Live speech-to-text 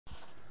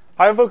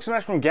Hi folks,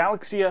 Smash from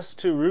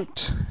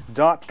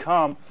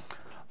GalaxyS2Root.com.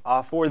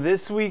 For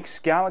this week's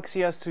Galaxy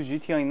S2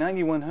 GTI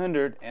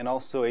 9100 and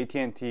also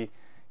AT&T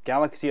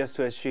Galaxy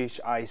S2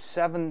 SGHI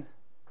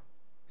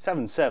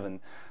 777.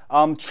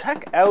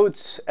 Check out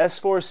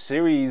S4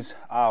 Series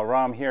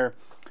ROM here.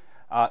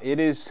 It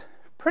is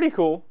pretty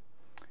cool.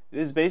 It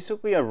is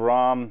basically a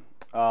ROM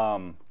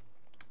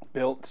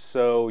built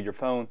so your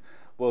phone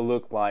will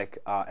look like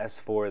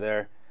S4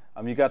 there.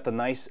 You got the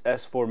nice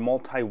S4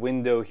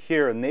 multi-window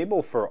here,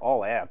 enabled for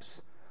all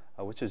apps,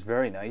 which is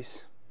very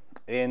nice.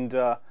 And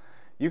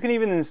you can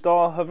even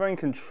install a hovering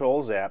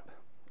controls app,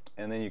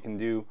 and then you can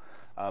do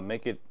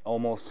make it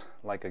almost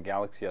like a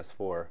Galaxy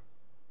S4.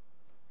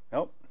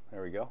 Nope,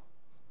 there we go.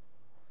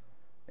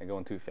 They're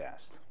going too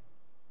fast.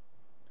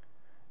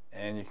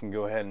 And you can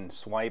go ahead and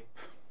swipe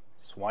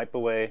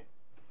away,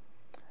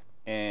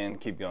 and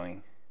keep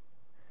going.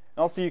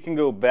 Also, you can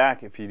go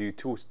back if you do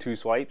two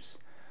swipes.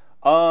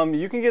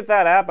 You can get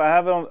that app. I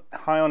have it on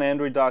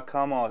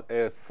high-on-android.com,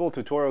 a full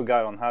tutorial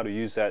guide on how to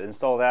use that.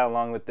 Install that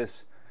along with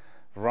this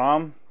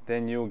ROM,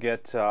 then you'll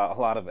get a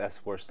lot of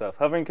S4 stuff.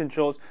 Hovering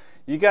controls,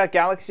 you got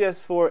Galaxy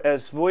S4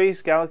 as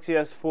voice, Galaxy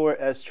S4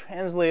 as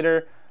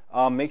translator.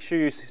 Make sure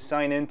you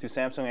sign in to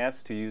Samsung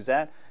apps to use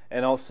that,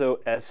 and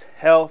also as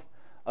health.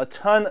 A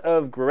ton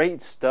of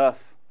great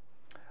stuff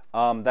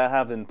that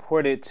have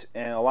imported,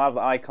 and a lot of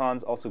the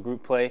icons, also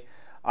group play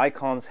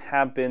icons,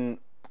 have been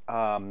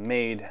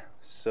made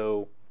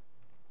so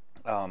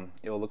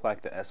it'll look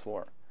like the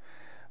S4.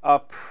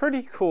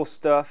 Pretty cool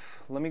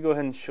stuff. Let me go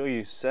ahead and show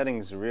you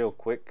settings real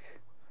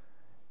quick,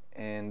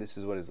 and this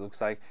is what it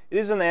looks like. It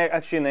is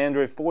actually an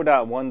Android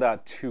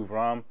 4.1.2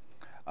 ROM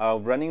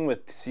running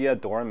with Sia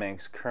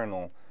Dormanx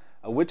kernel,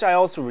 which I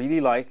also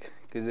really like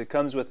because it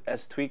comes with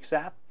S-Tweaks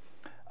app,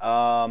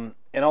 and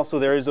also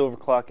there is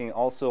overclocking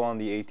also on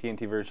the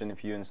AT&T version.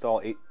 If you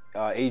install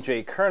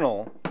AJ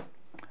kernel,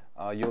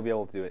 you'll be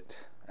able to do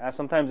it.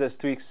 Sometimes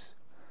S-Tweaks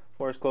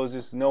force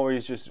closes, no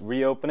worries, just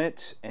reopen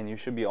it and you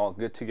should be all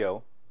good to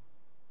go.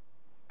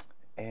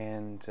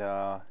 And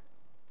let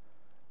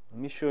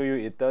me show you,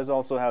 it does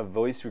also have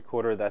voice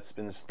recorder that's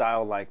been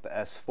styled like the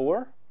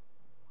S4.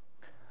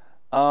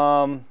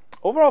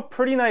 Overall,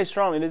 pretty nice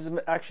ROM. It is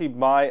actually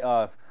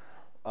by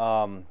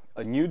a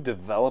new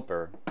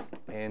developer,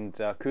 and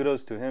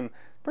kudos to him.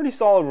 Pretty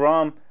solid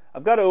ROM.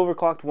 I've got it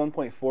overclocked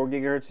 1.4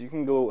 gigahertz. You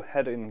can go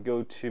ahead and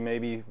go to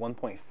maybe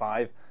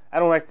 1.5. I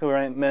don't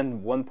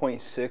recommend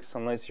 1.6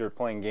 unless you're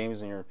playing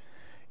games and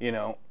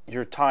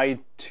you're tied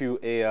to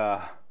a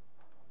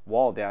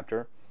wall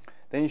adapter.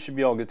 Then you should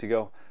be all good to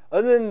go.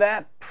 Other than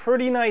that,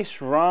 pretty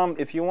nice ROM.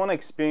 If you want to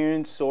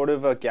experience sort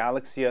of a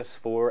Galaxy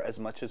S4 as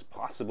much as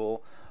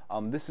possible,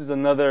 this is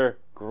another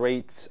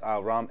great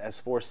ROM,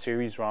 S4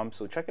 Series ROM.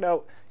 So check it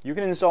out. You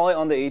can install it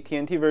on the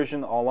AT&T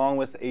version along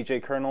with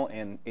AJ kernel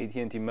and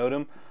AT&T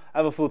modem. I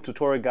have a full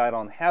tutorial guide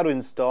on how to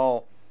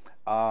install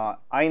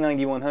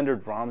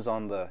i9100 ROMs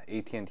on the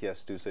AT&T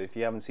S2. So if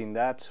you haven't seen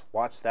that,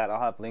 watch that. I'll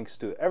have links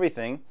to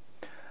everything.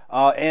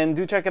 And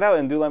do check it out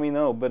and do let me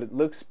know. But it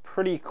looks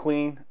pretty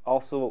clean.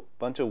 Also a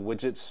bunch of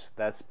widgets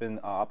that's been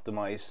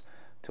optimized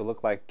to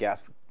look like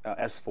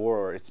S4,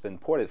 or it's been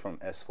ported from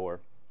S4.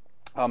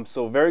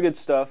 So very good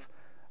stuff.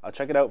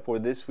 Check it out for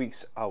this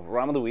week's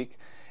ROM of the week.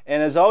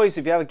 And as always,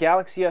 if you have a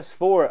Galaxy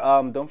S4,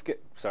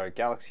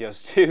 Galaxy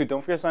S2,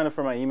 don't forget to sign up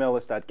for my email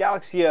list at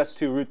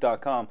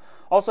GalaxyS2Root.com.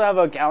 Also have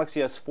a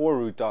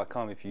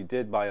GalaxyS4Root.com if you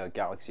did buy a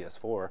Galaxy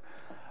S4.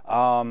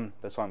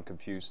 That's why I'm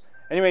confused.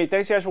 Anyway,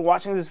 thanks guys for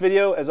watching this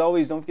video. As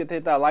always, don't forget to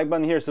hit that like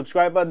button here,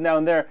 subscribe button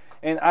down there,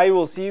 and I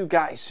will see you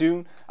guys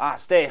soon.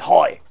 Stay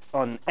high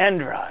on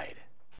Android.